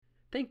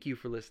Thank you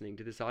for listening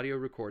to this audio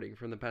recording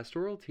from the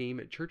pastoral team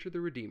at Church of the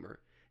Redeemer,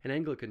 an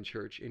Anglican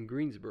church in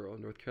Greensboro,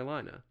 North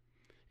Carolina.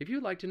 If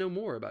you'd like to know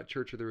more about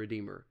Church of the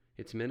Redeemer,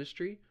 its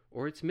ministry,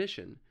 or its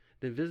mission,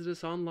 then visit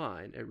us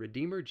online at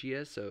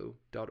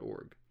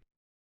redeemergso.org.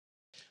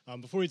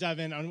 Before we dive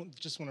in, I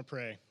just want to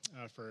pray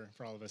for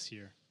all of us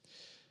here.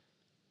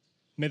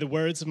 May the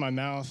words of my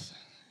mouth,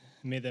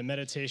 may the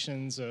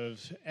meditations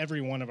of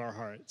every one of our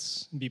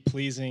hearts be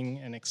pleasing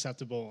and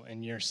acceptable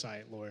in your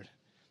sight, Lord.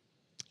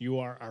 You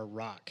are our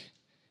rock,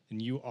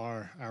 and you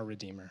are our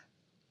Redeemer.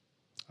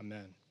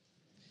 Amen.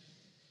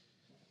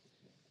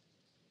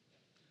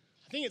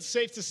 I think it's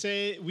safe to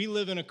say we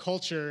live in a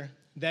culture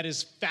that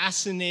is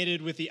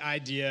fascinated with the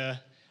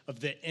idea of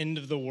the end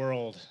of the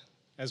world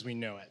as we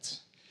know it.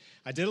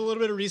 I did a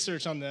little bit of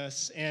research on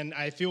this, and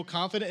I feel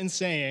confident in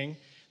saying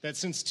that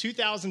since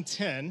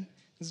 2010,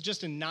 this is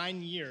just in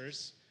 9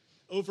 years,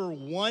 over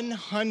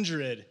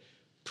 100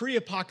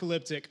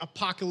 pre-apocalyptic,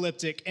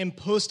 apocalyptic, and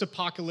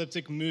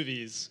post-apocalyptic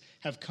movies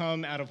have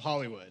come out of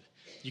Hollywood.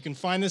 You can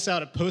find this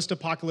out at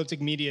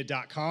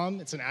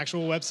postapocalypticmedia.com. It's an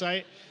actual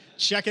website.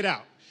 Check it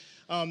out.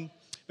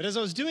 But as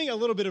I was doing a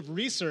little bit of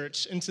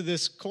research into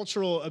this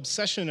cultural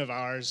obsession of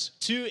ours,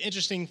 two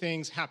interesting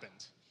things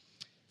happened.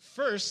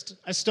 First,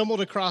 I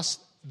stumbled across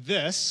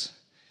this: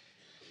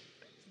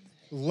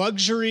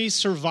 luxury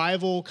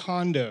survival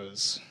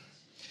condos.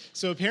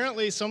 So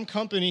apparently some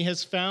company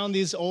has found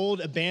these old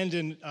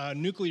abandoned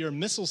nuclear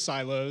missile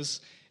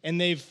silos,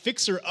 and they've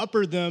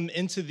fixer-uppered them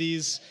into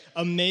these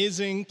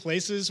amazing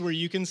places where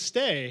you can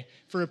stay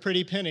for a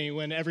pretty penny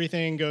when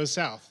everything goes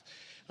south.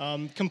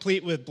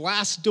 Complete with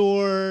blast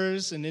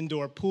doors, an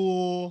indoor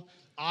pool,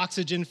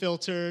 oxygen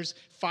filters,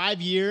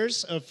 5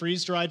 years of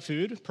freeze-dried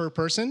food per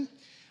person.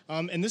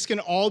 And this can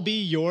all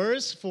be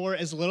yours for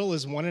as little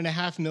as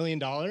 $1.5 million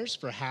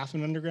for half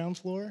an underground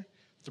floor,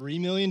 $3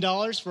 million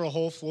for a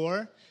whole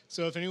floor.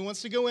 So if anyone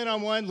wants to go in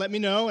on one, let me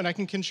know, and I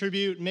can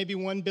contribute maybe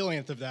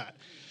 1/1000th of that.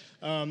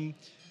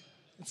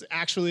 It's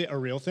actually a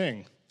real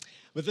thing.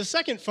 But the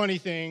second funny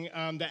thing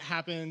that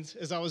happened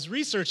as I was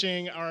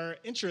researching our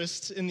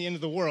interests in the end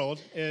of the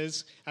world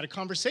is I had a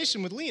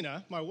conversation with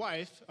Lena, my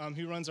wife,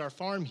 who runs our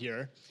farm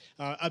here,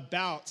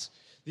 about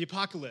the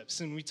apocalypse.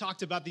 And we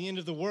talked about the end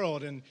of the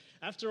world. And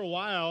after a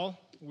while,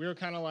 we were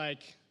kind of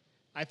like,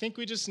 I think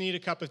we just need a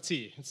cup of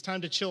tea. It's time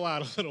to chill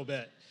out a little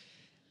bit.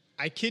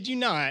 I kid you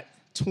not,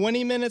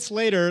 20 minutes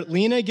later,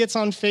 Lena gets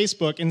on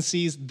Facebook and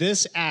sees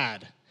this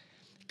ad,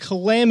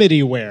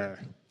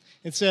 Calamity-Ware.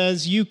 It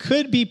says, you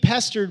could be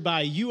pestered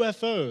by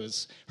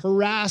UFOs,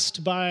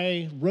 harassed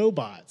by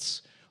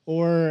robots,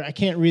 or I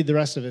can't read the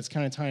rest of it, it's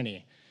kind of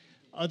tiny.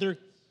 Or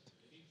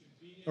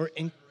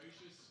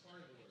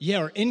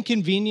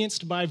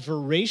inconvenienced by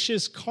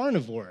voracious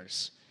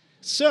carnivores.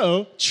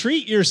 So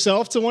treat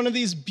yourself to one of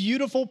these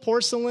beautiful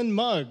porcelain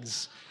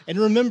mugs, and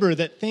remember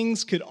that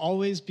things could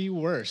always be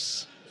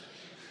worse.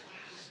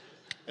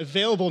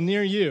 Available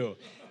near you.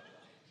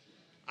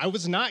 I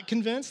was not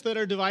convinced that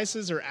our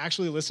devices are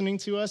actually listening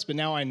to us, but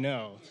now I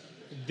know.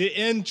 The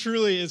end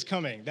truly is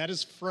coming. That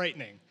is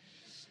frightening.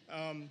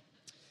 And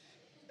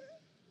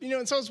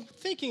so I was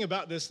thinking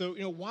about this, though.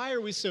 Why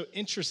are we so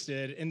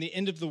interested in the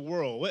end of the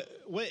world?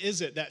 What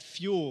is it that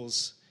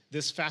fuels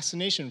this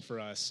fascination for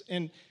us?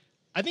 And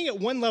I think at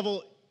one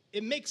level,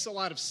 it makes a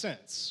lot of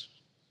sense,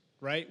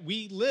 right?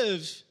 We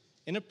live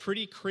in a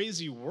pretty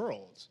crazy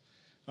world.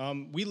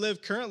 We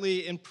live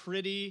currently in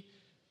pretty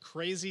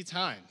crazy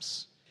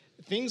times.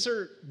 Things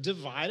are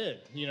divided,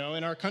 in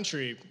our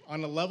country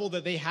on a level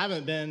that they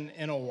haven't been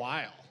in a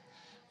while.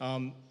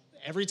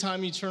 Every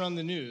time you turn on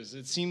the news,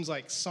 it seems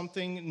like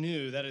something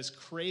new that is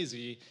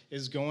crazy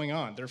is going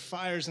on. There are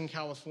fires in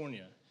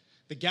California.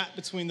 The gap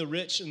between the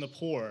rich and the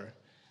poor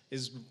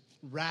is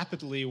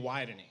rapidly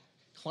widening.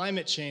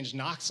 Climate change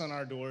knocks on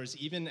our doors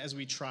even as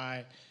we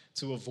try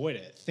to avoid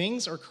it.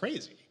 Things are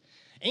crazy.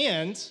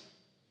 And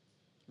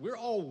we're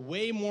all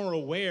way more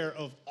aware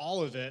of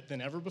all of it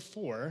than ever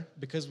before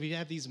because we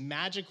have these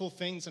magical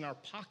things in our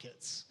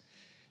pockets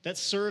that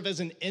serve as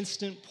an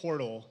instant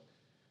portal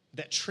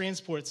that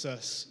transports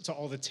us to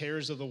all the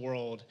terrors of the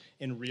world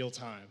in real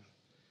time.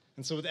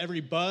 And so with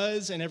every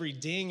buzz and every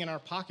ding in our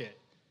pocket,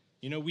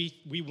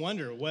 we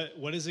wonder,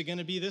 what is it going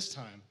to be this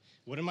time?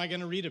 What am I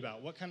going to read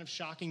about? What kind of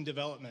shocking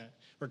development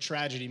or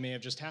tragedy may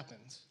have just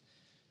happened?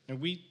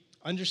 And we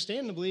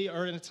understandably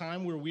are in a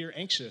time where we're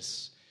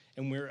anxious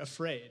and we're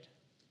afraid.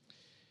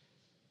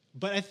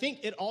 But I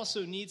think it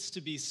also needs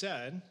to be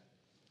said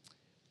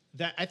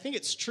that I think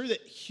it's true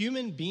that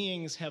human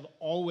beings have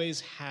always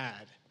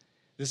had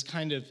this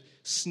kind of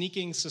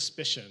sneaking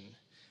suspicion,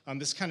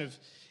 this kind of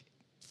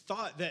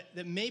thought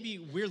that maybe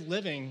we're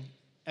living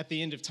at the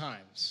end of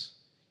times.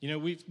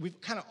 We've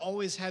kind of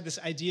always had this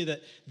idea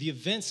that the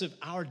events of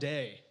our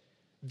day,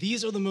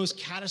 these are the most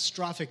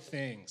catastrophic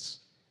things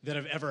that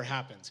have ever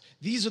happened.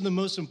 These are the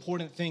most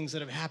important things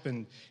that have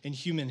happened in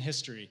human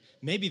history.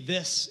 Maybe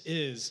this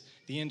is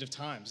the end of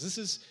times. This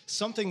is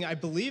something I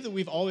believe that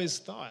we've always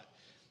thought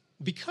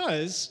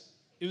because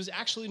it was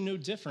actually no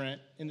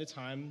different in the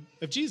time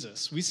of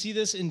Jesus. We see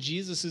this in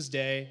Jesus'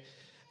 day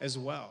as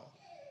well.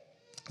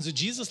 So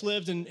Jesus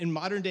lived in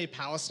modern-day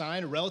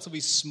Palestine, a relatively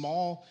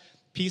small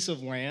piece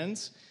of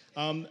land,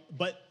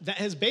 but that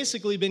has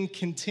basically been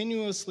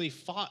continuously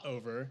fought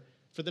over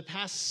for the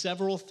past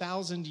several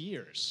thousand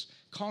years,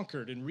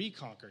 conquered and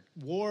reconquered,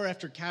 war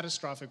after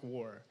catastrophic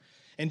war.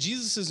 And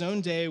Jesus'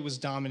 own day was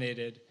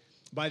dominated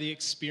by the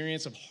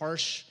experience of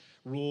harsh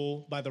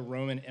rule by the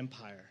Roman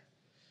Empire.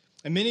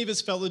 And many of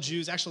his fellow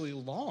Jews actually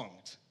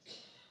longed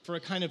for a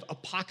kind of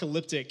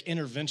apocalyptic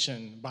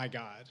intervention by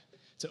God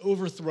to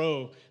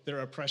overthrow their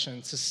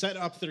oppression, to set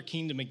up their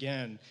kingdom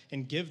again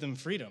and give them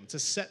freedom, to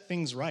set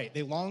things right.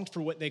 They longed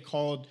for what they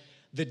called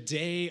the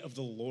day of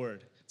the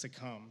Lord to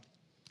come.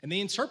 And they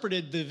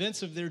interpreted the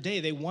events of their day.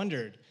 They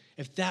wondered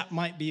if that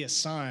might be a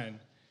sign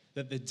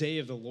that the day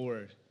of the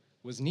Lord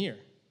was near.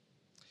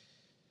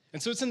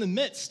 And so it's in the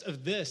midst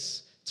of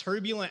this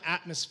turbulent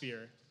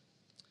atmosphere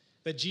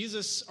that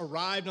Jesus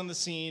arrived on the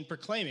scene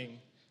proclaiming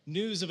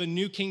news of a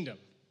new kingdom.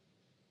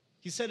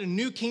 He said a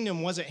new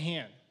kingdom was at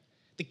hand,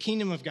 the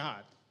kingdom of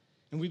God.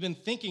 And we've been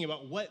thinking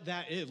about what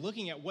that is,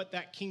 looking at what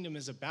that kingdom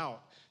is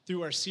about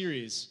through our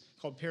series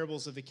called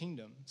Parables of the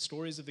Kingdom,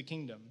 Stories of the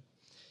Kingdom.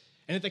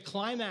 And at the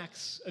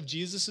climax of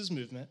Jesus'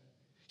 movement,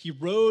 he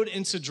rode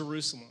into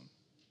Jerusalem,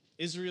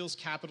 Israel's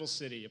capital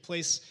city, a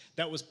place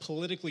that was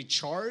politically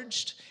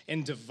charged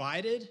and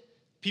divided.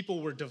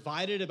 People were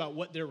divided about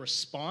what their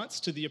response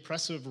to the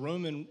oppressive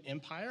Roman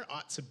Empire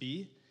ought to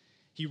be.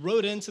 He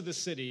rode into the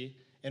city,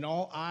 and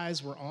all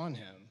eyes were on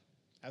him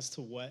as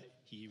to what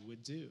he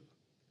would do.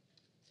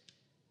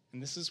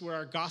 And this is where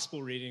our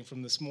gospel reading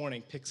from this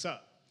morning picks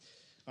up.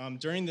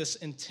 During this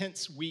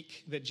intense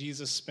week that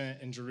Jesus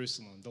spent in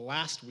Jerusalem, the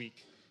last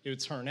week, it would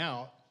turn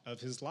out, of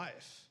his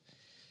life.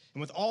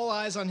 And with all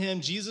eyes on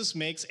him, Jesus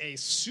makes a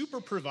super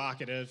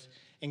provocative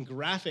and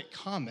graphic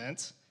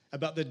comment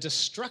about the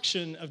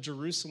destruction of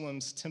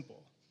Jerusalem's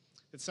temple.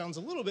 It sounds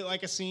a little bit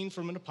like a scene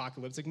from an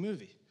apocalyptic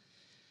movie.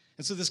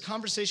 And so this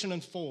conversation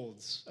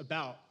unfolds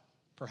about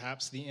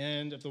perhaps the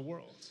end of the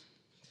world.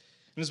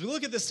 And as we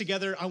look at this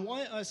together, I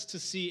want us to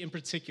see in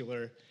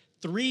particular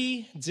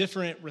 3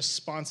 different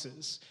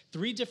responses,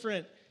 3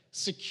 different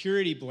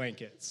security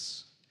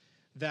blankets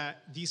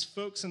that these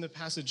folks in the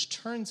passage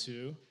turn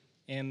to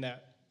and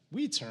that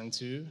we turn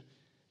to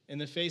in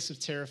the face of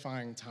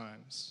terrifying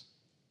times.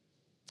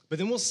 But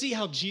then we'll see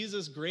how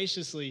Jesus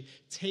graciously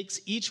takes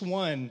each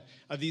one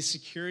of these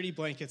security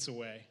blankets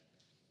away,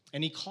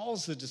 and he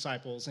calls the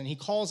disciples and he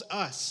calls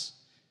us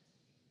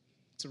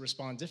to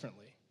respond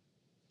differently.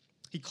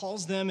 He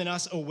calls them and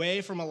us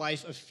away from a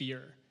life of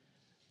fear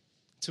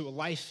to a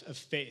life of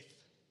faith,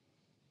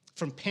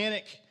 from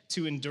panic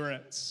to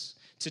endurance,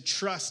 to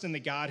trust in the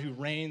God who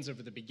reigns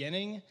over the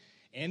beginning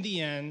and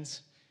the end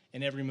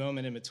and every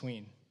moment in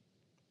between.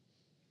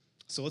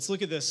 So let's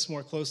look at this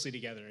more closely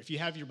together. If you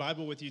have your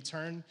Bible with you,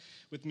 turn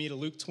with me to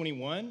Luke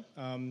 21,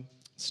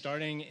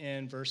 starting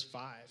in verse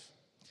 5.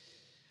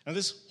 Now,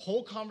 this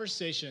whole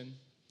conversation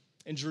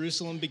in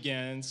Jerusalem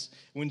begins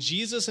when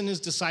Jesus and his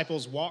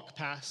disciples walk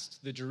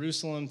past the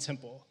Jerusalem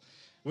temple,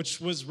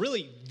 which was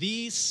really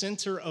the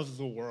center of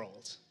the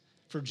world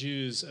for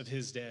Jews of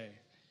his day.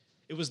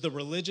 It was the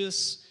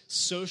religious,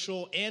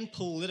 social, and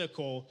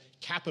political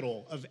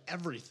capital of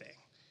everything.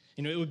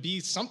 You know, it would be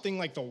something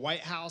like the White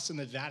House and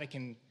the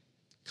Vatican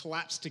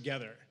collapsed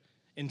together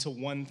into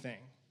one thing.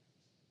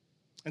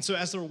 And so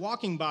as they're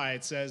walking by,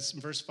 it says in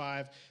verse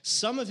 5,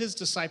 some of his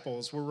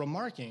disciples were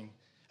remarking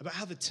about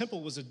how the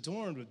temple was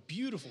adorned with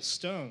beautiful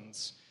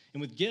stones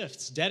and with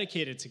gifts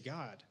dedicated to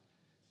God.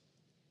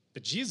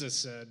 But Jesus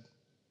said,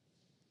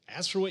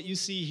 as for what you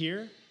see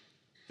here,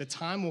 the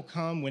time will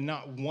come when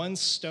not one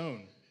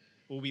stone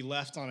will be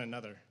left on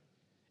another.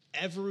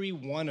 Every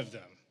one of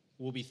them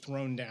will be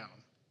thrown down.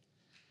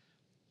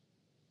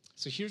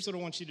 So here's what I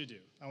want you to do.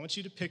 I want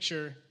you to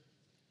picture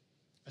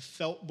a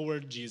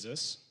felt-board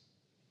Jesus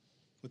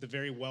with a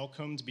very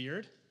well-combed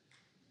beard,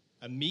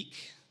 a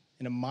meek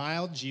and a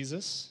mild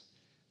Jesus,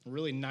 a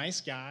really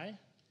nice guy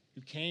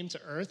who came to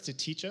earth to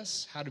teach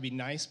us how to be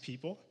nice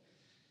people.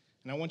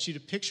 And I want you to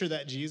picture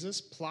that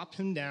Jesus, plop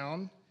him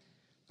down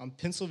on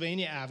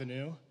Pennsylvania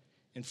Avenue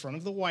in front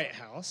of the White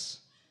House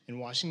in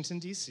Washington,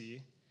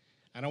 D.C.,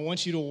 and I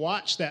want you to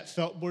watch that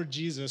felt-board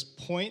Jesus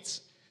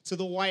point to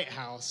the White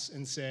House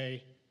and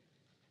say,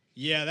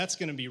 yeah, that's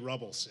going to be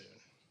rubble soon.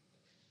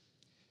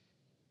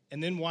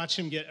 And then watch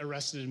him get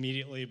arrested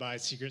immediately by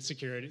Secret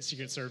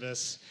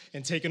Service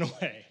and taken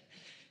away.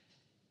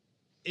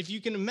 If you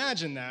can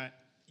imagine that,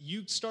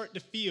 you start to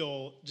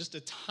feel just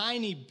a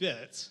tiny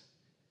bit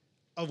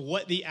of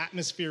what the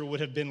atmosphere would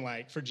have been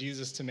like for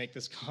Jesus to make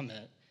this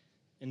comment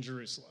in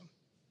Jerusalem,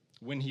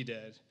 when he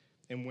did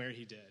and where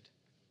he did.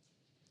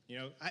 You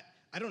know,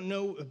 I don't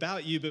know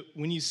about you, but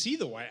when you see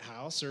the White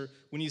House or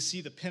when you see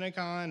the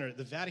Pentagon or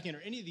the Vatican or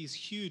any of these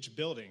huge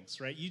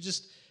buildings, right,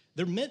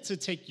 they're meant to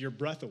take your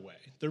breath away.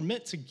 They're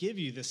meant to give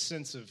you this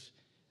sense of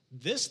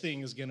this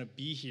thing is going to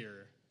be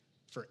here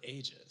for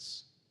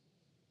ages,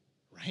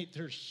 right?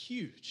 They're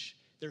huge.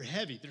 They're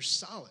heavy. They're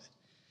solid.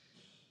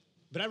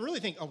 But I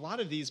really think a lot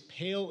of these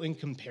pale in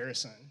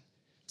comparison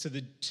to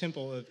the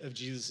temple of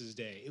Jesus'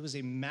 day. It was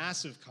a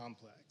massive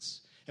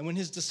complex. And when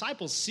his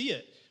disciples see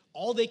it,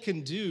 all they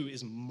can do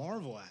is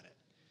marvel at it.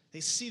 They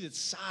see its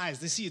size,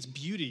 they see its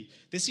beauty,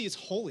 they see its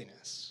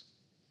holiness.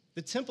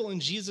 The temple in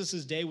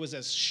Jesus' day was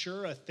as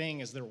sure a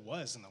thing as there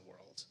was in the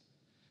world.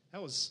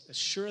 That was as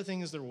sure a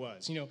thing as there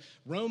was. You know,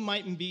 Rome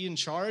might be in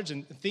charge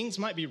and things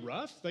might be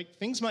rough, like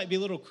things might be a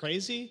little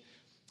crazy,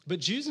 but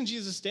Jews in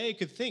Jesus' day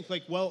could think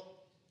like, well,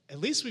 at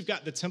least we've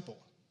got the temple,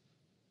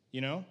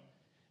 you know?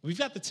 We've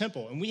got the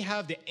temple, and we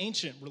have the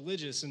ancient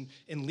religious and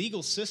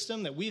legal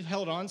system that we've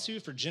held on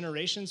to for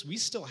generations. We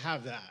still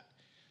have that.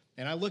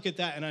 And I look at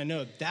that, and I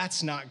know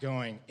that's not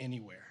going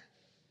anywhere.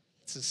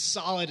 It's as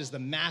solid as the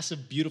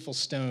massive, beautiful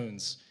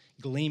stones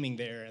gleaming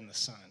there in the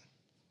sun.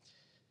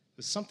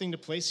 It's something to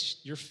place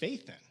your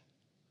faith in.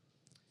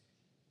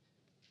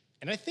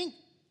 And I think,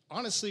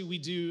 honestly, we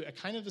do a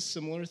kind of a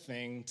similar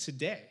thing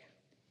today.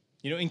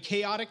 You know, in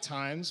chaotic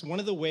times, one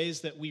of the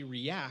ways that we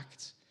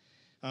react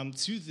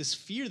to this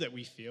fear that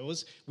we feel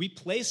is we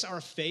place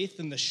our faith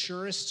in the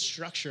surest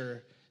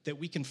structure that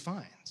we can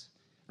find,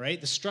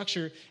 right? The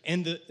structure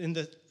and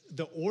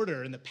the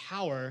order and the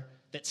power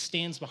that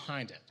stands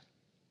behind it.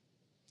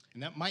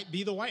 And that might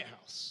be the White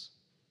House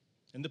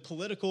and the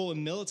political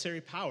and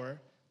military power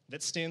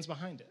that stands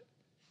behind it.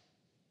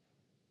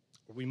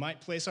 Or we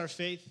might place our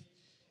faith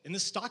in the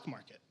stock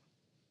market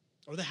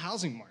or the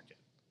housing market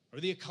or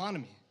the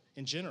economy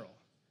in general.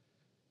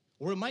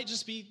 Or it might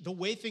just be the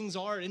way things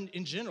are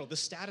in general, the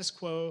status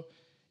quo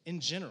in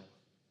general.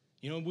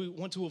 You know, we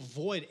want to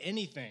avoid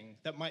anything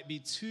that might be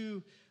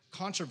too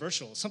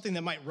controversial, something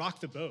that might rock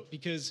the boat,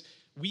 because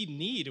we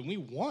need and we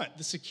want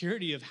the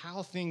security of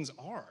how things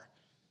are.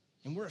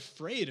 And we're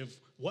afraid of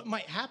what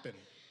might happen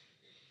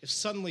if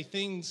suddenly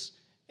things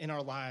in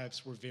our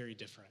lives were very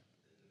different.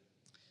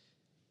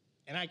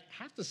 And I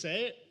have to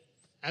say,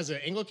 as an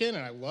Anglican,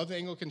 and I love the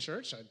Anglican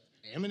Church,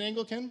 I am an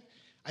Anglican,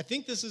 I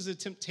think this is a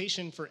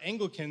temptation for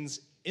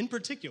Anglicans in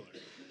particular.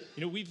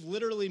 You know, we've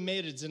literally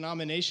made a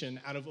denomination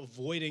out of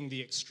avoiding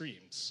the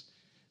extremes.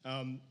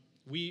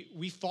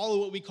 We follow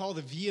what we call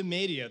the via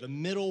media, the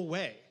middle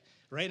way,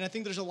 right? And I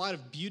think there's a lot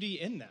of beauty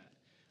in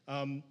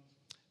that.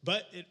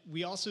 But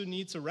we also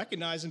need to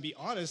recognize and be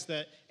honest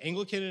that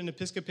Anglican and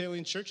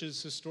Episcopalian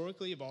churches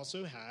historically have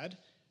also had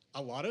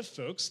a lot of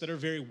folks that are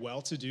very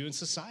well-to-do in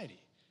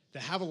society,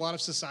 that have a lot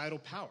of societal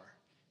power.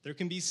 There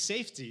can be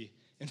safety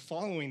in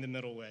following the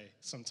middle way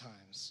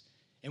sometimes.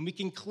 And we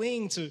can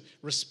cling to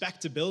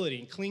respectability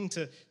and cling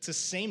to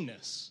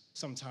sameness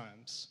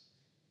sometimes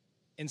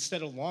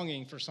instead of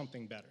longing for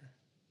something better.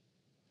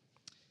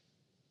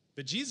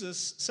 But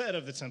Jesus said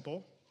of the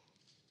temple,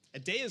 a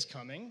day is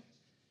coming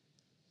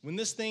when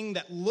this thing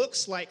that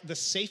looks like the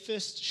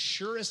safest,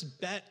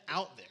 surest bet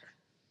out there,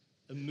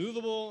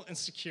 immovable and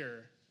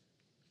secure,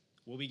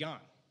 will be gone.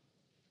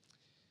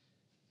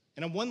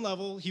 And on one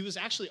level, he was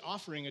actually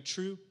offering a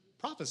true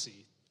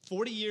prophecy.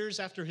 40 years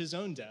after his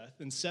own death,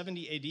 in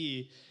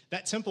 70 AD,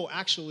 that temple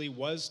actually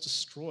was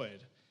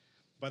destroyed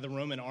by the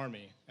Roman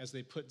army as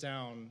they put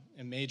down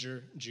a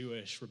major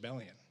Jewish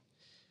rebellion.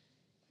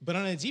 But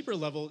on a deeper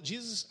level,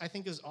 Jesus, I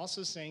think, is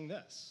also saying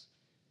this.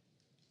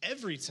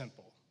 Every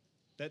temple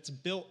that's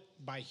built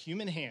by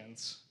human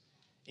hands,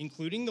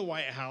 including the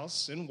White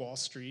House and Wall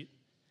Street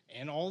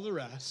and all the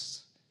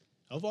rest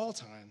of all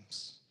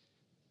times,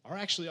 are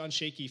actually on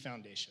shaky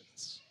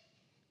foundations.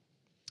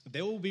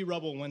 They will be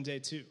rubble one day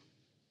too.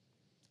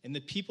 And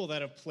the people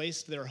that have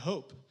placed their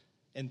hope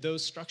in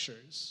those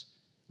structures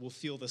will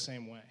feel the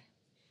same way.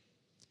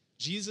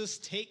 Jesus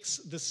takes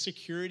the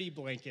security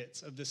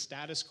blankets of the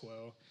status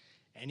quo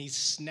and he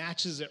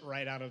snatches it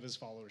right out of his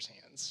followers'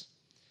 hands.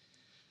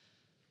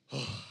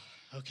 Oh,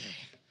 okay.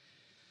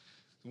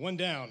 One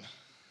down.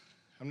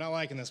 I'm not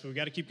liking this, but we've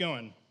got to keep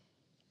going.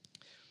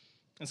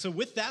 And so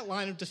with that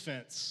line of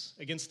defense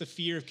against the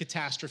fear of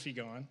catastrophe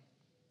gone,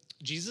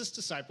 Jesus'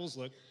 disciples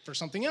look for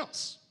something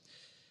else.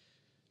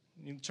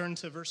 You turn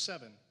to verse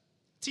 7.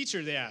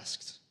 Teacher, they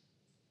asked,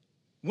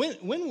 when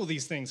will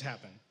these things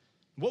happen?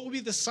 What will be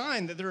the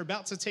sign that they're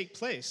about to take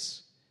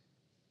place?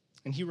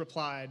 And he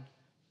replied,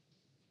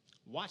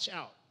 watch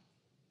out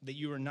that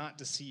you are not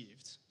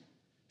deceived.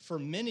 For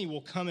many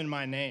will come in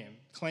my name,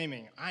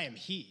 claiming, I am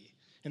he,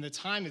 and the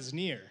time is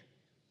near.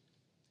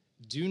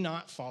 Do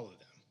not follow them.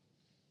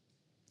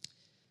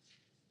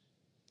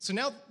 So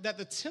now that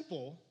the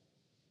temple,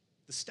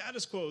 the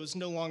status quo, is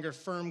no longer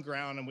firm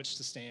ground on which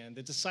to stand,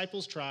 the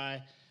disciples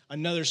try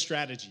another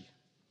strategy.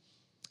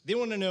 They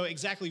want to know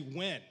exactly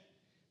when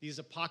these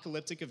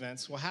apocalyptic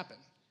events will happen.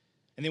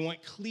 And they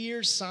want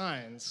clear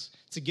signs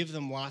to give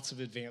them lots of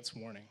advance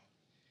warning.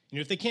 You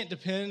know, if they can't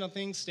depend on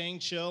things staying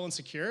chill and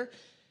secure,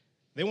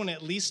 they want to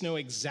at least know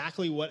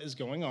exactly what is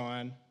going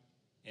on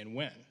and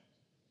when.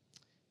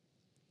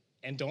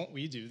 And don't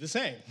we do the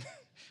same?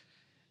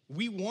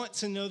 We want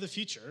to know the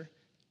future,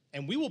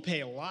 and we will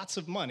pay lots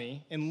of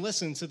money and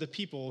listen to the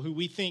people who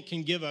we think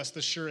can give us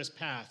the surest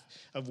path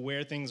of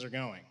where things are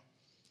going.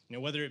 You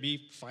know, whether it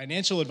be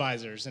financial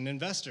advisors and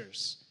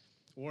investors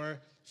or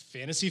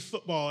fantasy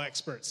football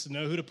experts to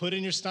know who to put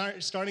in your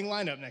starting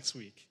lineup next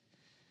week.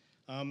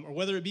 or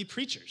whether it be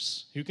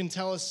preachers who can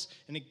tell us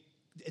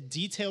a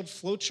detailed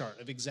flowchart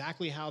of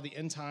exactly how the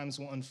end times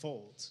will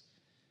unfold,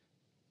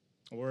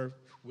 or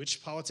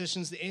which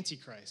politician's the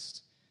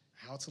Antichrist,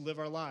 how to live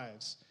our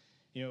lives.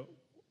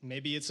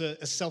 Maybe it's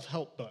a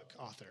self-help book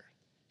author.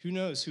 Who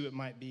knows who it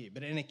might be?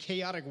 But in a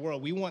chaotic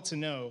world, we want to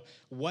know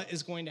what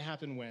is going to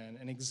happen when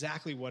and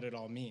exactly what it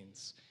all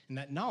means. And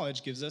that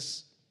knowledge gives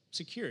us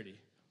security.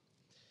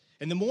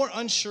 And the more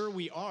unsure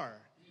we are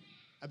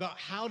about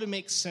how to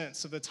make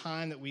sense of the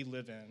time that we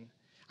live in,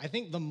 I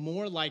think the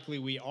more likely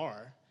we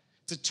are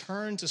to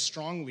turn to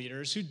strong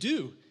leaders who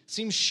do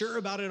seem sure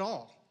about it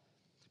all.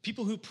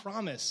 People who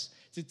promise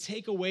to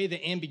take away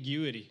the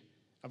ambiguity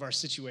of our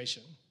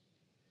situation.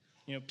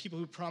 People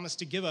who promise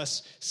to give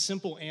us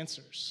simple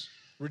answers,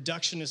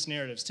 reductionist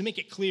narratives, to make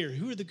it clear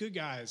who are the good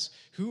guys,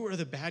 who are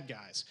the bad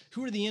guys,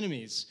 who are the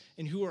enemies,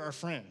 and who are our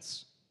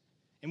friends.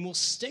 And we'll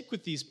stick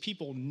with these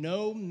people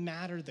no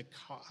matter the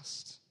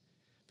cost,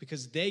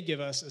 because they give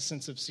us a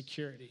sense of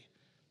security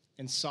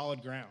and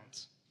solid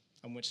ground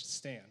on which to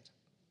stand.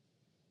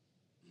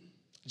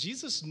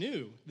 Jesus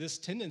knew this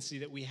tendency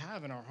that we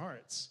have in our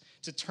hearts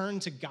to turn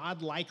to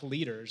God-like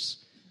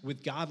leaders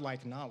with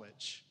God-like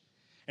knowledge.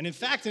 And in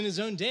fact, in his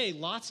own day,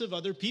 lots of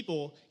other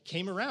people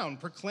came around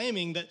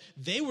proclaiming that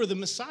they were the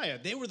Messiah.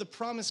 They were the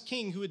promised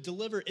king who would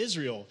deliver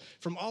Israel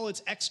from all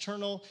its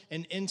external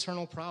and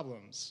internal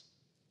problems.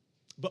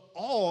 But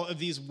all of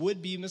these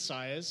would-be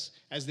messiahs,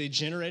 as they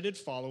generated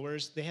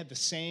followers, they had the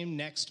same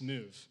next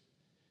move.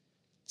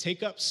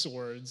 Take up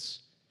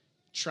swords,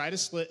 try to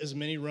slit as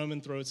many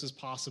Roman throats as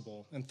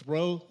possible, and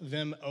throw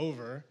them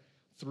over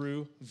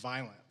through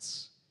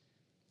violence.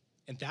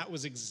 And that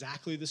was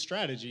exactly the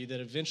strategy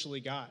that eventually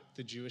got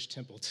the Jewish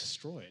temple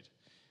destroyed.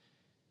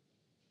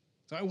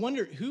 So I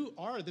wonder, who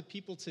are the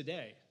people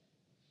today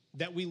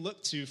that we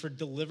look to for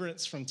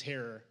deliverance from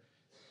terror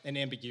and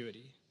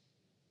ambiguity?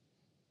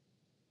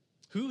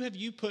 Who have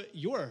you put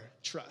your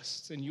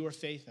trust and your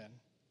faith in?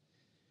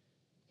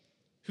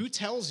 Who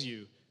tells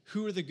you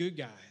who are the good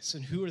guys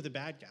and who are the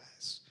bad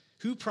guys?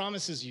 Who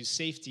promises you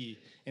safety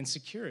and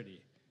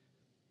security?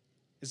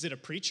 Is it a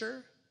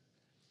preacher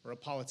or a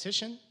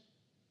politician?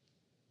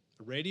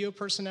 A radio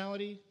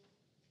personality,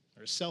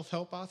 or a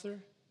self-help author?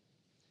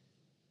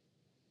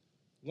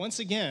 Once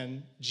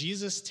again,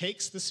 Jesus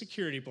takes the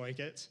security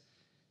blanket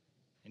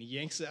and he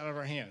yanks it out of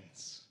our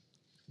hands.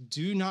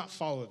 Do not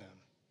follow them,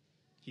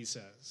 he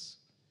says.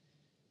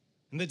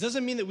 And that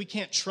doesn't mean that we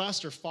can't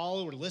trust or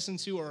follow or listen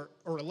to or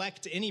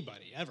elect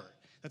anybody, ever.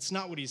 That's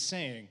not what he's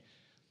saying.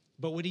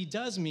 But what he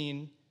does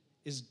mean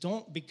is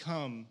don't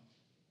become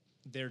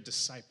their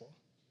disciple.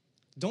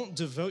 Don't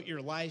devote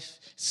your life,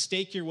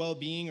 stake your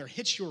well-being, or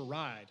hitch your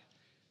ride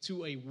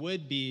to a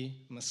would-be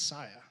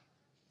Messiah.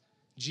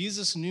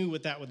 Jesus knew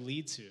what that would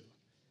lead to.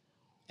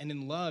 And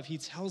in love, he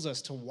tells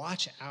us to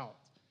watch out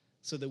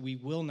so that we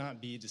will not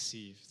be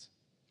deceived.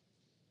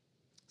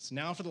 So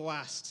now for the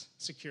last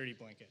security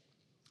blanket,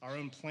 our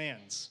own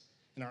plans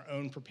and our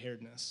own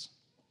preparedness.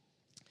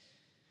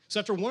 So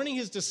after warning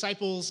his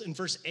disciples in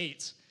verse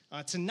 8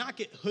 to not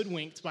get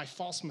hoodwinked by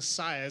false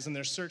messiahs in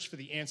their search for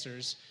the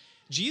answers,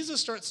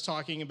 Jesus starts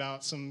talking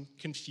about some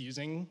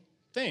confusing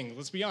things.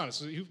 Let's be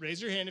honest.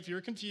 Raise your hand if you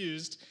were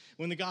confused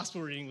when the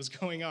gospel reading was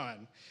going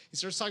on. He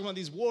starts talking about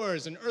these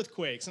wars and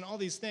earthquakes and all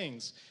these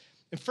things.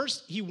 And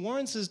first, he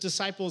warns his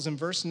disciples in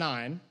verse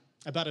 9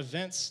 about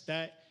events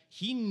that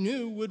he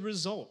knew would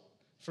result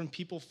from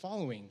people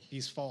following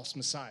these false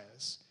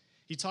messiahs.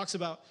 He talks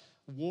about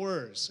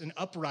wars and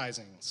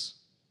uprisings,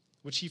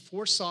 which he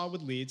foresaw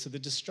would lead to the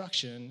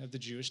destruction of the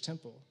Jewish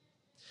temple.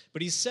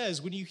 But he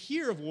says, when you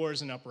hear of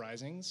wars and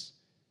uprisings,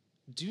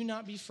 do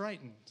not be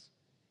frightened.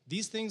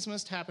 These things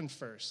must happen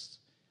first,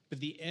 but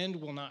the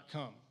end will not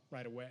come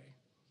right away.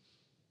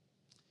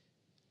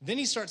 Then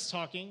he starts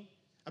talking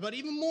about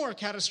even more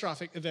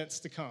catastrophic events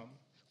to come.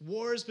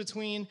 Wars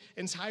between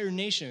entire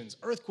nations,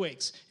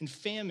 earthquakes and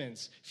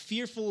famines,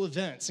 fearful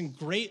events, and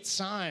great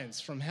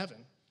signs from heaven.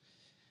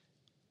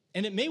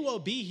 And it may well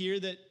be here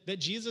that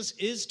Jesus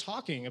is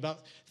talking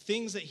about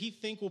things that he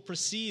think will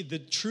precede the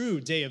true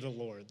day of the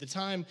Lord, the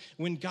time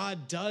when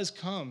God does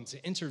come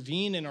to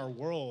intervene in our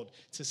world,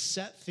 to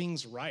set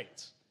things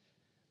right,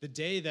 the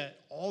day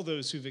that all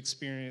those who've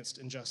experienced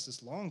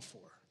injustice long for.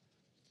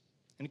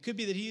 And it could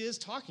be that he is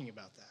talking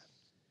about that.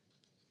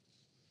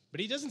 But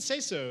he doesn't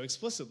say so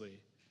explicitly.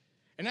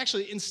 And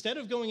actually, instead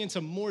of going into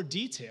more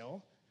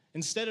detail,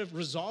 instead of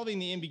resolving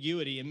the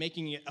ambiguity and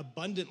making it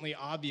abundantly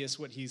obvious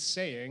what he's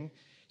saying,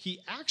 he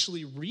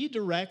actually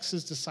redirects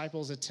his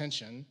disciples'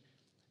 attention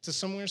to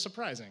somewhere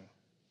surprising.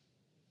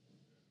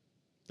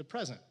 The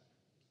present.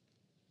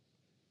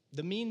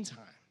 The meantime.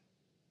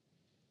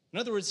 In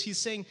other words, he's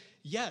saying,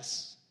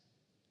 yes,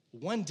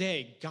 one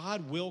day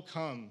God will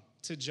come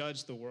to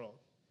judge the world.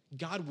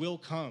 God will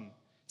come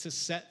to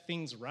set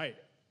things right.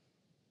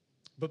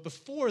 But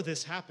before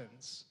this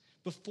happens,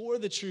 before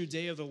the true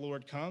day of the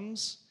Lord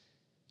comes,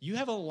 you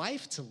have a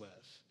life to live.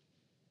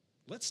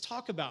 Let's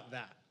talk about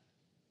that.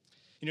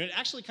 It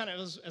actually kind of,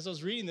 as I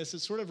was reading this, it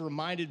sort of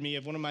reminded me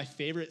of one of my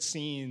favorite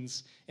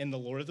scenes in The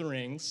Lord of the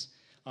Rings.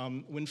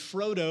 when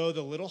Frodo,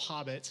 the little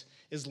hobbit,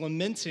 is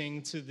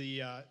lamenting to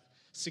the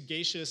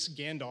sagacious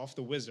Gandalf,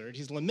 the wizard.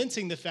 He's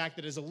lamenting the fact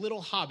that as a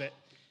little hobbit,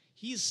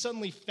 he's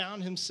suddenly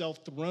found himself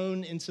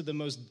thrown into the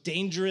most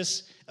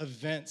dangerous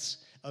events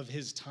of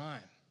his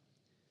time.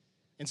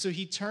 And so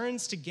he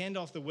turns to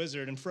Gandalf the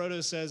wizard, and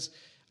Frodo says,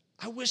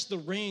 I wish the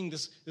ring,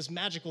 this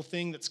magical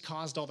thing that's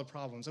caused all the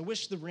problems, I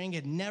wish the ring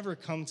had never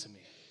come to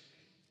me.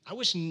 I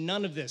wish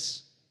none of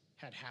this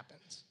had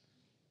happened.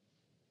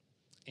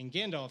 And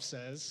Gandalf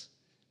says,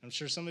 I'm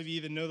sure some of you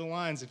even know the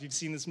lines if you've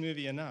seen this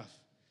movie enough,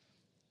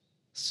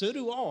 so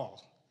do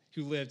all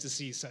who live to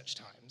see such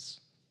times.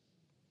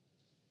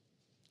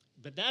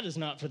 But that is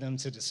not for them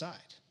to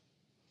decide.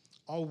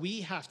 All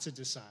we have to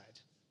decide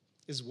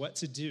is what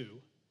to do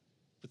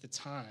with the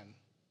time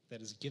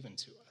that is given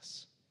to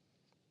us.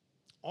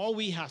 All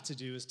we have to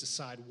do is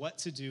decide what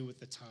to do with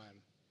the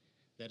time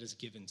that is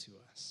given to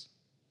us.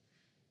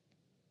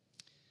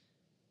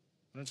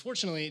 But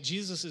unfortunately,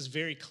 Jesus is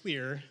very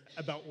clear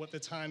about what the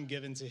time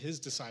given to his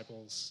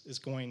disciples is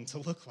going to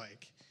look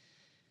like.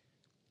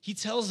 He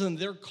tells them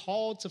they're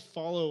called to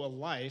follow a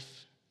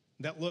life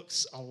that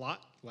looks a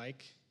lot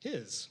like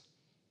his.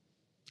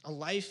 A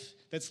life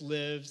that's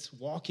lived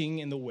walking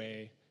in the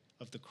way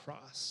of the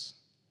cross.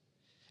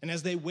 And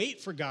as they wait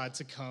for God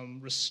to come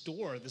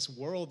restore this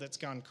world that's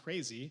gone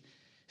crazy,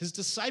 his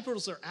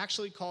disciples are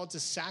actually called to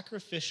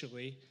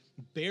sacrificially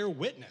bear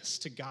witness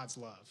to God's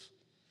love.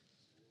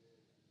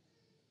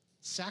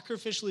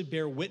 Sacrificially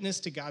bear witness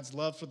to God's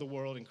love for the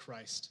world in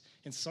Christ,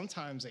 and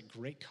sometimes at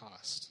great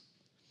cost.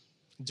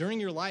 During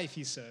your life,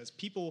 he says,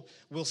 people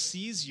will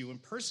seize you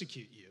and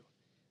persecute you.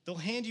 They'll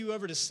hand you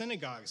over to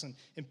synagogues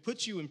and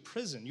put you in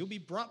prison. You'll be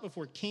brought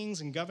before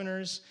kings and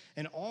governors,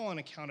 and all on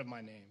account of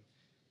my name.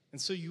 And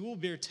so you will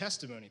bear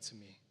testimony to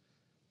me.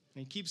 And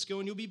he keeps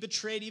going, you'll be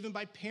betrayed even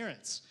by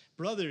parents,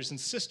 brothers and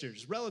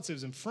sisters,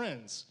 relatives and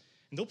friends.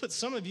 And they'll put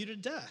some of you to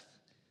death.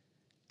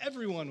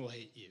 Everyone will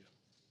hate you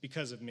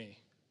because of me.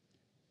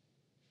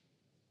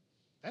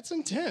 That's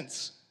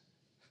intense.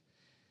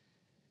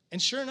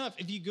 And sure enough,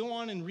 if you go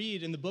on and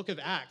read in the book of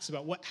Acts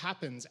about what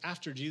happens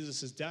after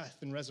Jesus' death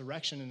and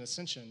resurrection and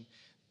ascension,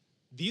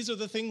 these are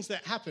the things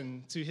that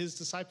happen to his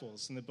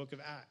disciples in the book of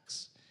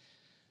Acts.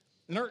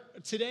 And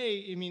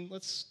today, I mean,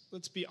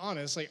 let's be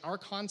honest, like our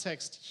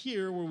context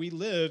here where we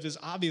live is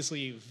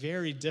obviously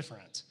very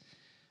different.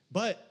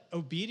 But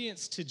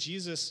obedience to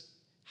Jesus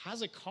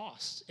has a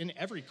cost in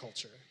every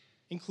culture,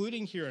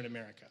 including here in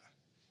America.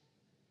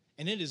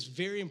 And it is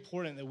very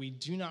important that we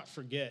do not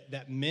forget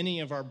that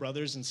many of our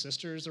brothers and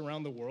sisters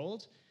around the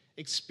world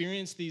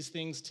experience these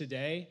things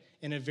today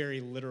in a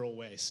very literal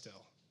way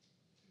still.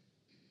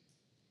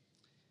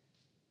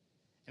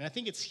 And I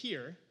think it's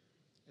here,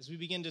 as we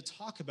begin to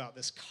talk about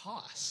this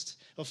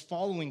cost of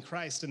following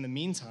Christ in the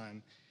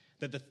meantime,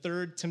 that the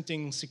third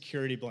tempting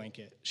security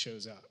blanket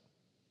shows up.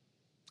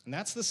 And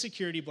that's the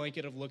security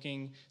blanket of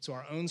looking to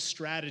our own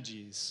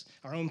strategies,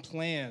 our own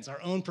plans,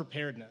 our own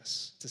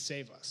preparedness to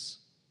save us.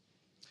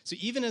 So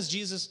even as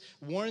Jesus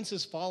warns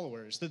his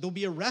followers that they'll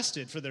be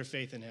arrested for their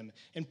faith in him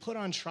and put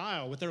on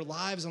trial with their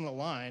lives on the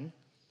line,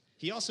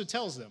 he also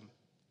tells them,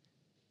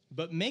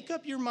 but make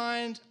up your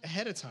mind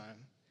ahead of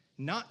time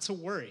not to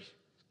worry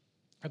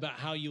about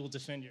how you will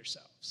defend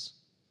yourselves.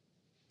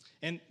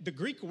 And the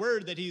Greek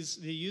word that he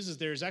uses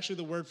there is actually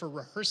the word for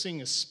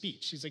rehearsing a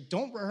speech. He's like,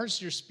 don't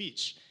rehearse your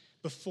speech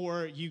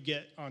before you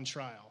get on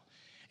trial.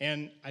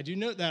 And I do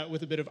note that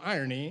with a bit of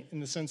irony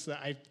in the sense that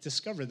I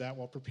discovered that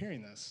while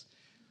preparing this.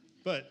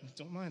 But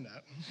don't mind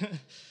that.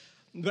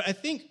 But I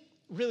think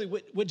really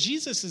what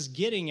Jesus is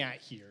getting at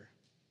here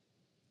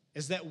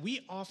is that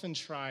we often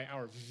try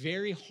our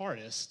very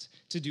hardest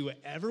to do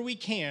whatever we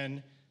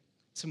can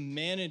to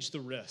manage the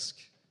risk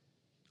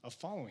of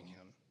following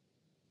him.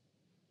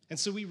 And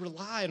so we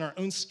rely on our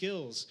own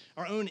skills,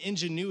 our own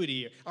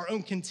ingenuity, our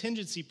own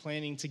contingency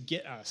planning to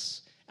get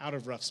us out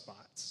of rough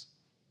spots.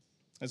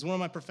 As one of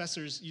my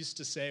professors used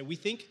to say, we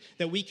think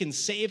that we can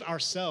save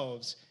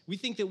ourselves. We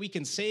think that we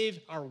can save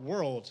our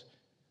world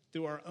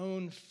through our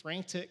own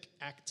frantic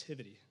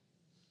activity.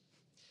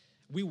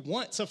 We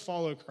want to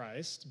follow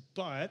Christ,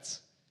 but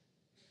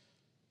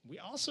we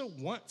also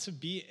want to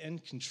be in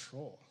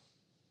control.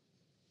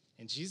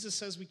 And Jesus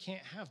says we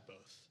can't have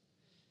both.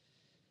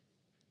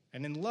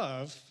 And in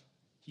love,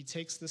 he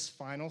takes this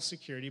final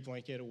security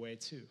blanket away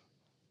too.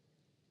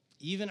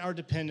 Even our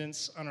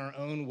dependence on our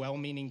own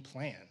well-meaning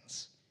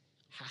plans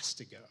has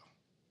to go.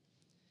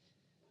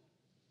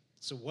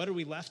 So what are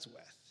we left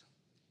with?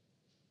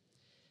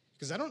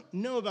 Because I don't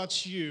know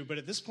about you, but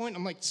at this point,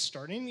 I'm like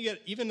starting to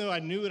get, even though I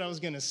knew what I was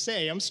going to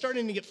say, I'm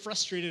starting to get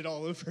frustrated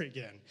all over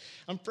again.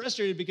 I'm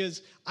frustrated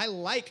because I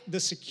like the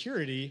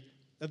security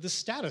of the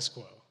status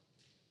quo.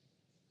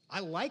 I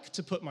like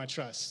to put my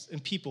trust in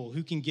people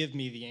who can give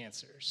me the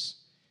answers.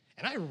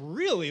 And I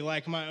really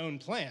like my own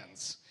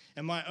plans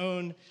and my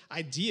own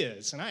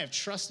ideas. And I have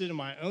trusted in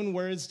my own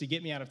words to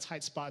get me out of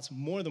tight spots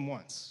more than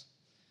once.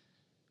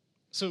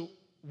 So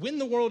when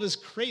the world is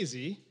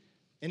crazy,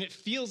 and it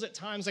feels at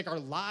times like our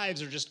lives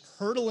are just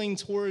hurtling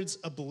towards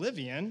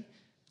oblivion,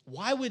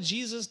 Why would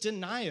Jesus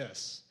deny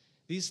us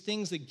these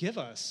things that give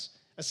us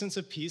a sense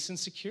of peace and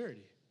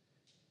security?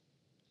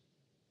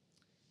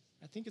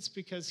 I think it's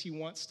because he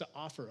wants to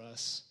offer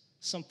us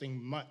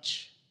something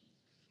much,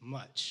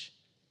 much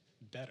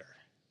better.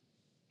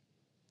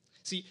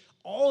 See,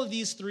 all of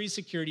these three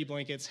security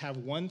blankets have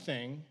one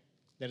thing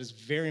that is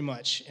very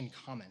much in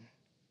common.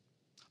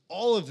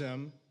 All of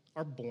them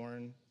are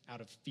born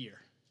out of fear.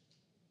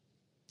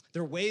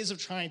 They're ways of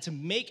trying to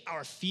make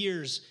our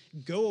fears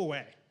go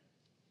away.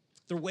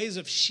 They're ways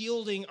of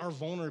shielding our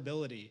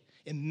vulnerability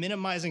and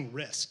minimizing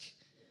risk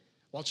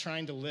while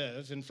trying to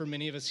live, and for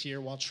many of us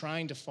here, while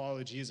trying to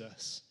follow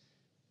Jesus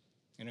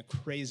in a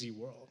crazy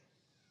world.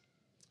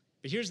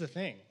 But here's the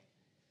thing.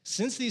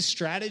 Since these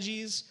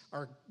strategies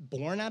are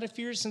born out of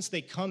fear, since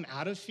they come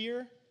out of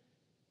fear,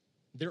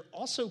 they're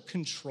also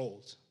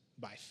controlled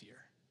by fear.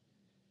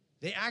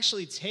 They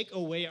actually take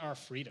away our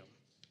freedom.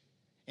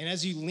 And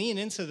as you lean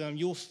into them,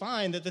 you'll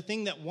find that the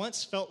thing that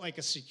once felt like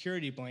a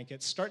security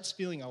blanket starts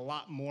feeling a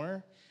lot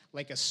more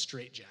like a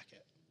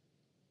straitjacket.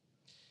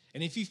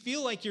 And if you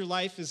feel like your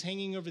life is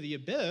hanging over the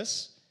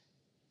abyss,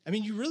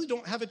 you really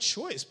don't have a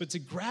choice but to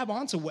grab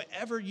onto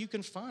whatever you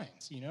can find,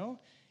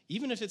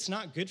 even if it's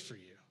not good for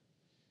you.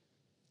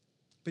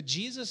 But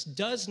Jesus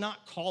does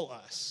not call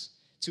us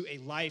to a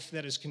life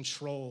that is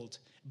controlled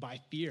by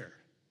fear.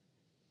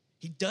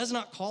 He does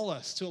not call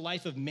us to a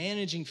life of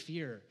managing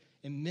fear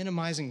and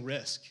minimizing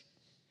risk.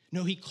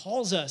 No, he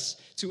calls us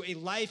to a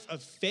life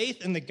of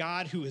faith in the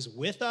God who is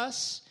with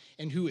us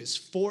and who is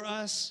for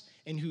us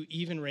and who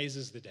even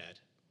raises the dead.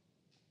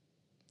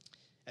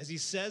 As he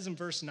says in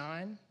verse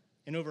 9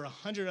 and over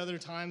 100 other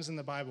times in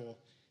the Bible,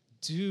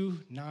 do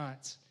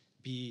not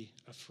be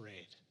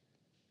afraid.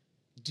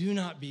 Do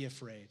not be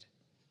afraid.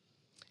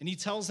 And he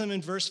tells them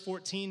in verse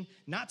 14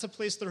 not to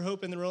place their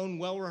hope in their own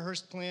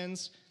well-rehearsed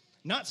plans,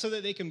 not so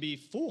that they can be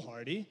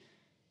foolhardy,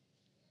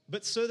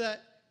 but so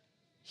that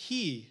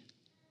he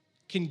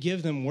can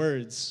give them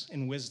words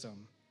and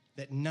wisdom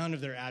that none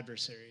of their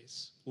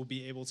adversaries will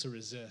be able to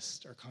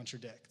resist or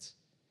contradict.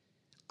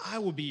 I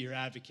will be your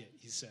advocate,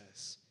 he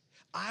says.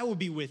 I will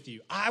be with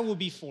you. I will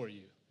be for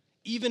you,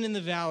 even in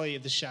the valley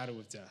of the shadow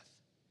of death.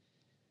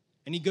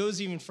 And he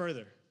goes even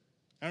further.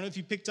 I don't know if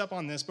you picked up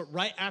on this, but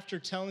right after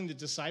telling the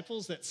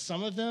disciples that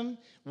some of them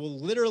will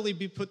literally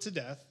be put to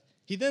death,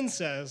 he then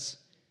says,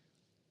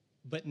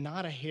 but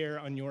not a hair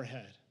on your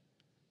head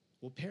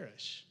will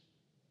perish.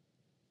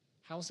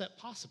 How is that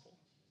possible?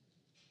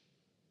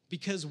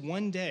 Because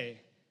one day,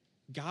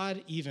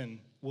 God even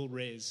will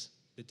raise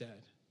the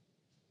dead.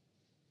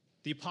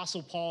 The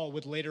Apostle Paul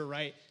would later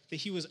write that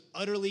he was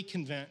utterly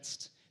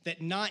convinced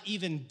that not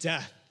even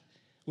death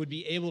would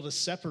be able to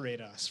separate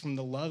us from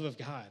the love of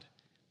God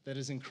that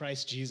is in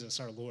Christ Jesus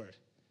our Lord.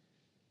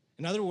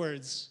 In other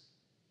words,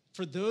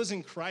 for those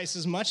in Christ,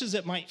 as much as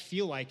it might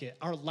feel like it,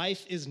 our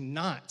life is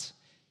not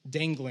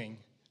dangling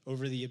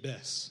over the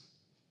abyss.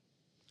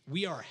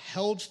 We are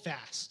held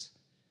fast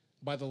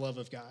by the love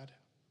of God,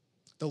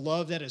 the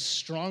love that is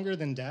stronger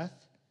than death,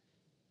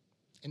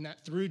 and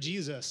that through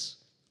Jesus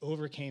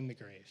overcame the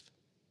grave.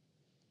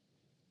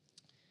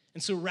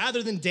 And so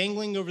rather than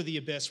dangling over the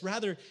abyss,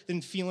 rather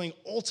than feeling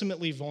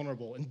ultimately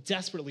vulnerable and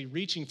desperately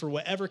reaching for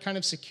whatever kind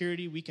of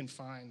security we can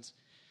find,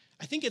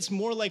 I think it's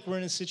more like we're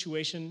in a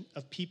situation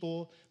of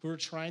people who are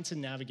trying to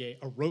navigate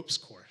a ropes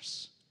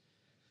course.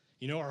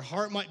 Our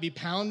heart might be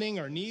pounding,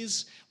 our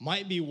knees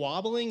might be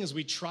wobbling as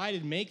we try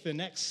to make the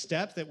next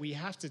step that we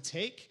have to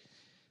take,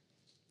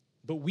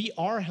 but we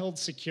are held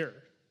secure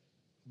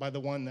by the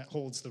one that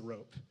holds the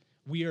rope.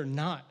 We are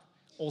not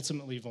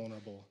ultimately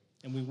vulnerable,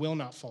 and we will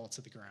not fall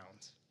to the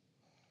ground.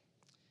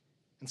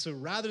 And so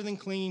rather than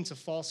clinging to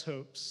false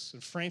hopes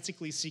and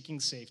frantically seeking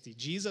safety,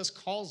 Jesus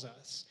calls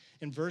us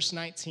in verse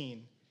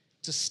 19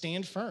 to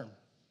stand firm,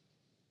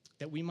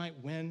 that we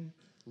might win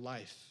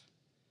life.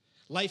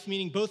 Life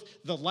meaning both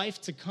the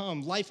life to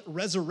come, life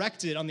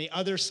resurrected on the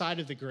other side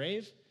of the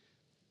grave,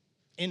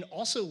 and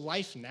also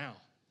life now.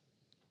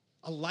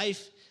 A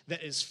life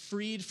that is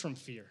freed from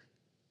fear.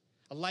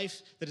 A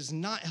life that is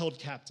not held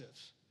captive.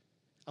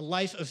 A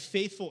life of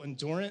faithful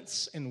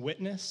endurance and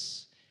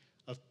witness,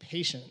 of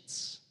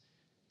patience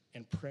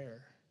and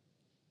prayer.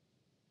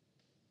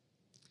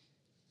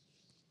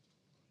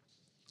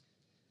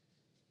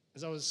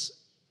 As I was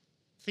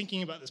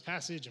thinking about this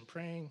passage and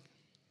praying,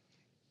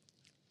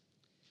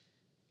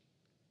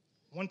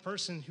 one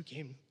person who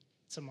came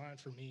to mind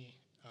for me,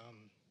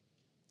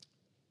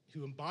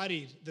 who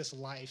embodied this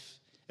life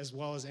as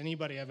well as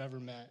anybody I've ever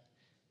met,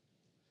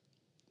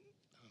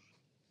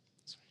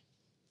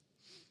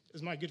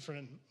 is my good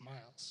friend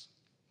Miles,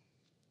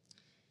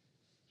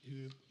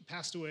 who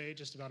passed away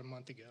just about a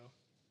month ago.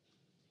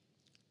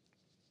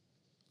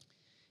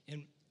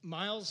 And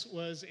Miles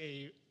was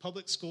a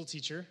public school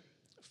teacher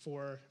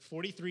for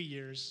 43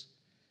 years,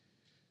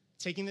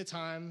 taking the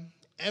time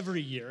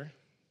every year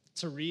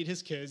to read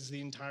his kids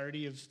the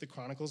entirety of the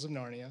Chronicles of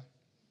Narnia,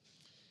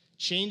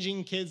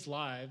 changing kids'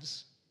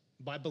 lives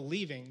by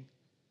believing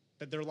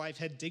that their life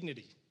had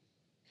dignity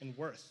and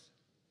worth.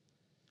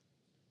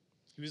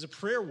 He was a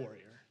prayer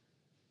warrior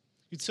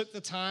who took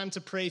the time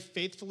to pray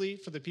faithfully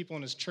for the people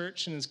in his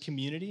church and his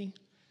community.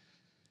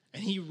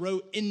 And he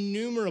wrote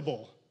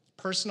innumerable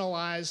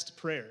personalized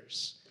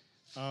prayers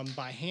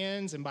by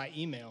hand and by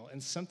email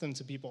and sent them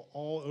to people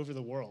all over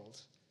the world.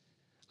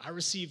 I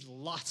received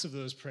lots of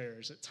those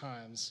prayers at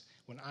times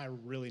when I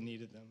really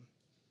needed them.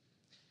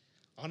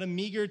 On a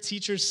meager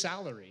teacher's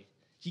salary,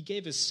 he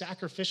gave as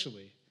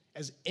sacrificially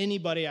as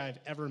anybody I've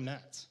ever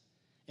met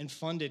and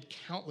funded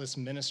countless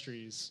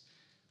ministries,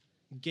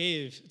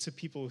 gave to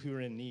people who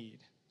are in need.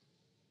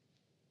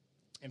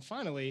 And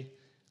finally,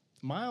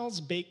 Miles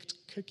baked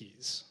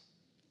cookies.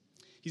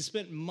 He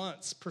spent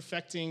months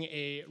perfecting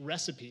a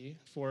recipe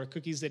for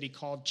cookies that he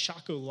called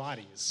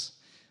chocolates.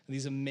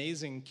 These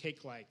amazing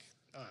cake-like,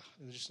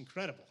 they're just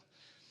incredible.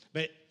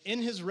 But in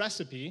his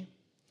recipe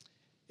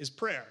is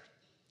prayer.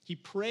 He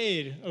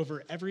prayed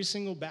over every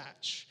single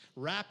batch,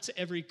 wrapped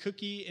every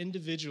cookie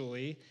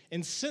individually,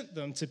 and sent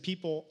them to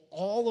people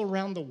all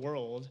around the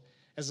world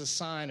as a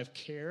sign of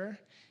care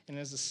and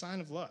as a sign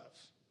of love.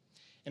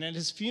 And at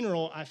his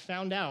funeral, I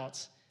found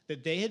out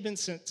that they had been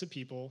sent to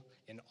people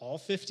in all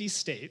 50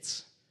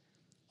 states,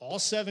 all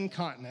 7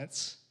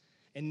 continents,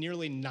 and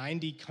nearly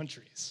 90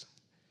 countries.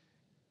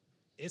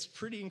 It's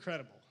pretty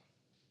incredible.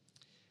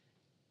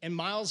 And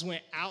Miles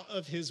went out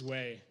of his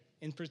way,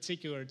 in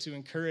particular, to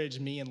encourage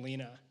me and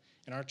Lena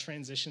in our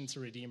transition to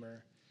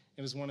Redeemer.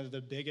 It was one of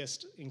the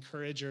biggest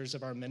encouragers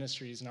of our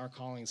ministries and our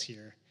callings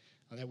here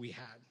that we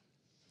had.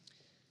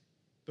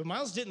 But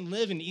Miles didn't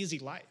live an easy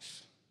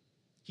life.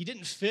 He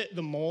didn't fit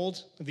the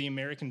mold of the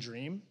American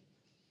dream.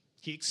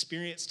 He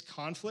experienced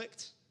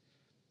conflict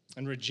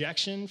and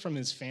rejection from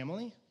his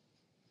family.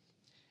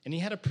 And he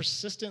had a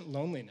persistent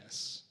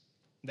loneliness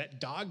that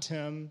dogged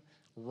him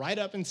right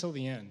up until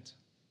the end.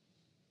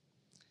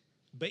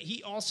 But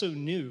he also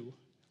knew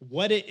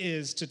what it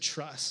is to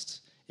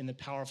trust in the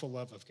powerful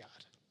love of God.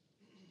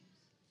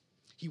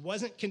 He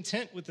wasn't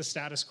content with the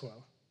status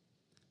quo.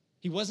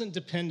 He wasn't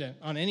dependent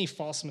on any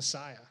false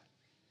messiah.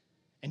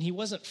 And he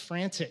wasn't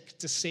frantic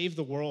to save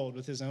the world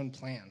with his own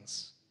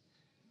plans.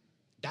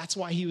 That's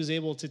why he was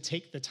able to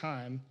take the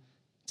time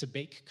to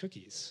bake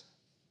cookies.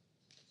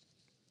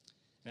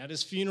 And at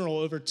his funeral,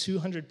 over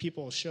 200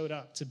 people showed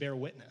up to bear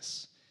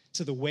witness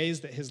to the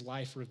ways that his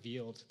life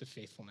revealed the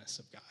faithfulness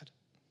of God.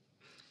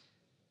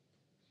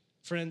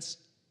 Friends,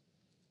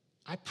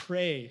 I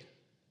pray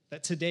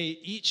that today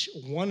each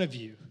one of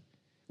you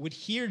would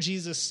hear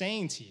Jesus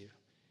saying to you,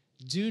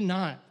 do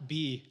not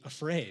be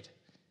afraid.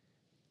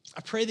 I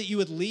pray that you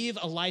would leave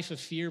a life of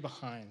fear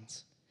behind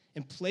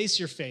and place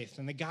your faith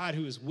in the God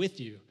who is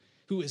with you,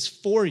 who is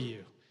for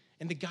you,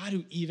 and the God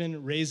who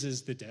even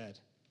raises the dead.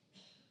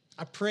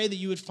 I pray that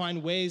you would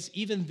find ways,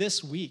 even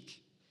this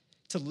week,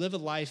 to live a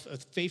life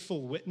of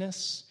faithful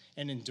witness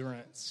and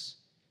endurance,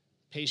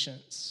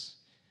 patience,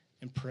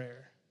 and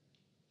prayer.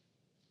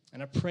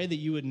 And I pray that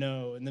you would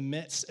know, in the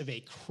midst of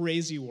a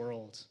crazy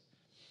world,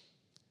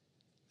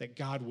 that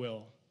God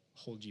will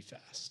hold you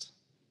fast.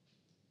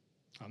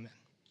 Amen.